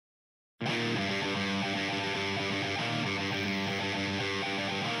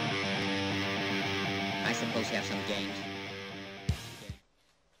suppose you have some games.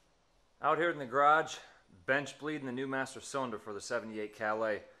 Out here in the garage, bench bleeding the new master cylinder for the 78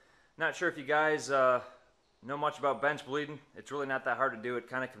 Calais. Not sure if you guys know much about bench bleeding. It's really not that hard to do. It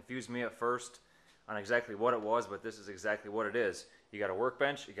kind of confused me at first on exactly what it was, but this is exactly what it is. You got a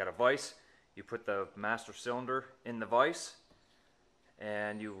workbench, you got a vise, you put the master cylinder in the vise,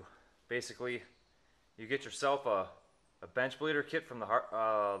 and you basically get yourself a bench bleeder kit from the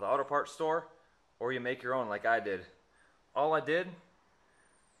auto parts store, or you make your own like I did. All I did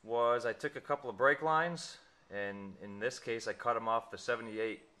was I took a couple of brake lines, and in this case I cut them off the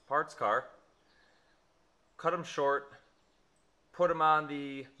 78 parts car, cut them short, put them on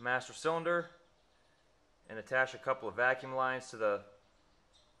the master cylinder, and attach a couple of vacuum lines to the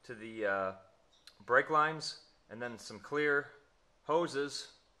brake lines, and then some clear hoses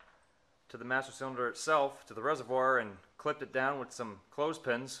to the master cylinder itself, to the reservoir, and clipped it down with some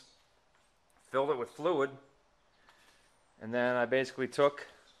clothespins, filled it with fluid, and then I basically took,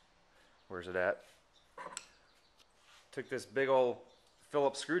 where's it at? Took this big old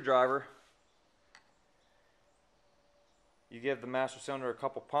Phillips screwdriver. You give the master cylinder a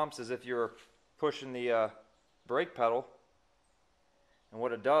couple pumps as if you're pushing the brake pedal, and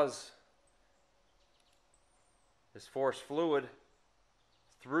what it does is force fluid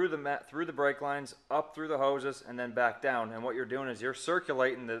through the brake lines, up through the hoses, and then back down. And what you're doing is you're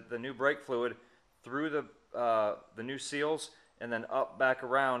circulating the new brake fluid through the new seals, and then up back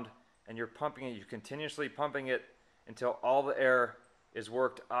around, and you're pumping it. You're continuously pumping it until all the air is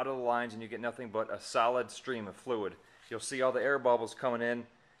worked out of the lines, and you get nothing but a solid stream of fluid. You'll see all the air bubbles coming in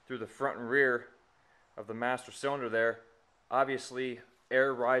through the front and rear of the master cylinder there. Obviously,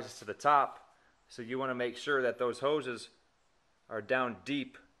 air rises to the top, so you want to make sure that those hoses are down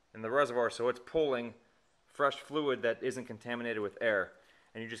deep in the reservoir, so it's pulling fresh fluid that isn't contaminated with air.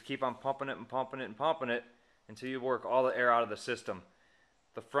 And you just keep on pumping it and pumping it and pumping it until you work all the air out of the system.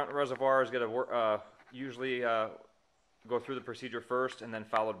 The front reservoir is going to usually go through the procedure first, and then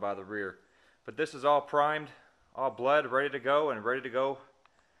followed by the rear. But this is all primed, all bled, ready to go, and ready to go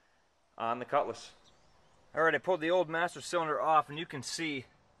on the Cutlass. Alright, I pulled the old master cylinder off, and you can see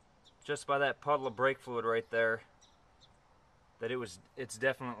just by that puddle of brake fluid right there that it's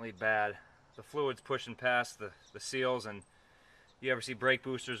definitely bad. The fluid's pushing past the seals, and you ever see brake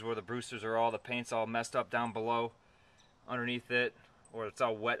boosters where the boosters are the paint's all messed up down below underneath it, or it's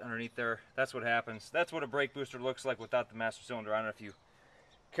all wet underneath there? That's what happens. That's what a brake booster looks like without the master cylinder. I don't know if you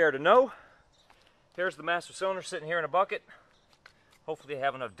care to know. Here's the master cylinder sitting here in a bucket. Hopefully they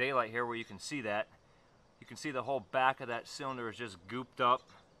have enough daylight here where you can see that. You can see the whole back of that cylinder is just gooped up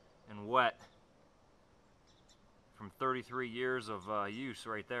and wet from 33 years of use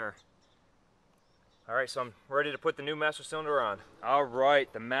right there. Alright, so I'm ready to put the new master cylinder on.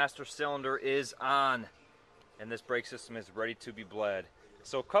 Alright, the master cylinder is on, and this brake system is ready to be bled.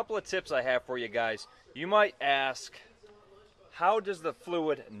 So a couple of tips I have for you guys. You might ask, how does the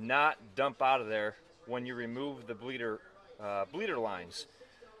fluid not dump out of there when you remove the bleeder lines?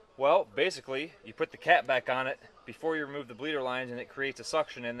 Well, basically, you put the cap back on it before you remove the bleeder lines, and it creates a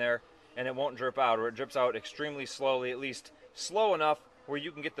suction in there, and it won't drip out, or it drips out extremely slowly, at least slow enough where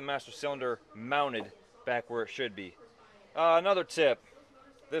you can get the master cylinder mounted back where it should be. Another tip,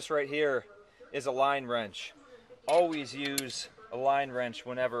 this right here is a line wrench. Always use a line wrench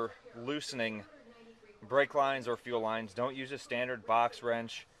whenever loosening brake lines or fuel lines. Don't use a standard box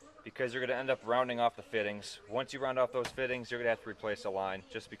wrench, because you're going to end up rounding off the fittings. Once you round off those fittings, you're going to have to replace a line,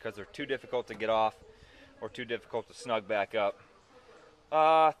 just because they're too difficult to get off or too difficult to snug back up.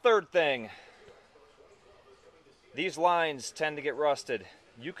 Third thing, these lines tend to get rusted.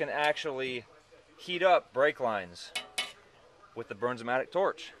 You can actually heat up brake lines with the Bernzomatic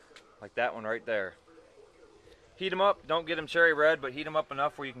torch, like that one right there. Heat them up, don't get them cherry red, but heat them up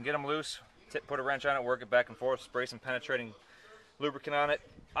enough where you can get them loose, put a wrench on it, work it back and forth, spray some penetrating lubricant on it.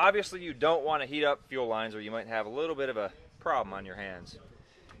 Obviously you don't want to heat up fuel lines, or you might have a little bit of a problem on your hands.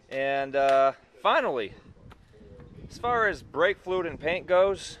 And finally, as far as brake fluid and paint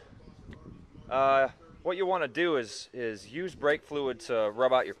goes, what you want to do is use brake fluid to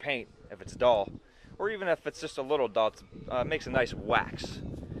rub out your paint if it's dull, or even if it's just a little dull. It makes a nice wax.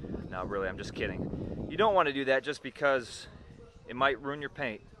 No, really, I'm just kidding. You don't want to do that just because it might ruin your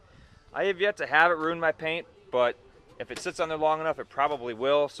paint. I have yet to have it ruin my paint, but if it sits on there long enough, it probably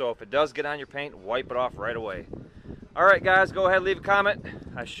will. So if it does get on your paint, wipe it off right away. Alright guys, go ahead, leave a comment.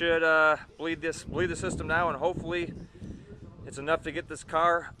 I should bleed the system now, and hopefully it's enough to get this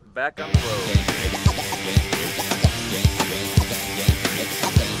car back on the road.